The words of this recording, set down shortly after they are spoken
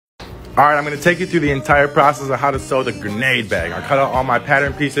All right, I'm gonna take you through the entire process of how to sew the grenade bag. I cut out all my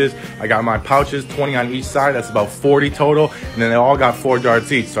pattern pieces. I got my pouches, 20 on each side. That's about 40 total. And then they all got 4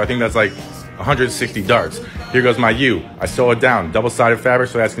 darts each. So I think that's like 160 darts. Here goes my U. I sew it down, double-sided fabric,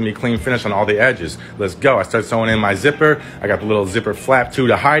 so that's gonna be clean finish on all the edges. Let's go. I start sewing in my zipper. I got the little zipper flap too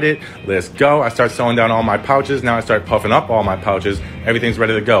to hide it. Let's go. I start sewing down all my pouches. Now I start puffing up all my pouches. Everything's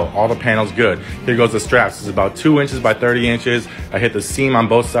ready to go. All the panels good. Here goes the straps. This is about 2 inches by 30 inches. I hit the seam on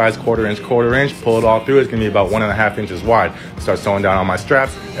both sides, quarter inch, pull it all through. It's gonna be about 1.5 inches wide. Start sewing down all my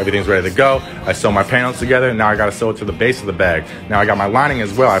straps. Everything's ready to go. I sew my panels together. Now I gotta sew it to the base of the bag. Now I got my lining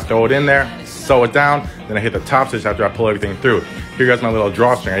as well. I throw it in there, sew it down, then I hit the top stitch after I pull everything through. Here goes my little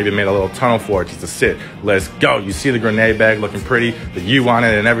drawstring. I even made a little tunnel for it just to sit. Let's go. You see the grenade bag looking pretty, the U on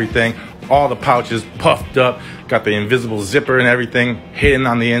it and everything. All the pouches puffed up, got the invisible zipper and everything hidden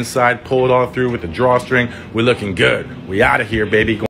on the inside. Pull it all through with the drawstring. We're looking good. We out of here, baby.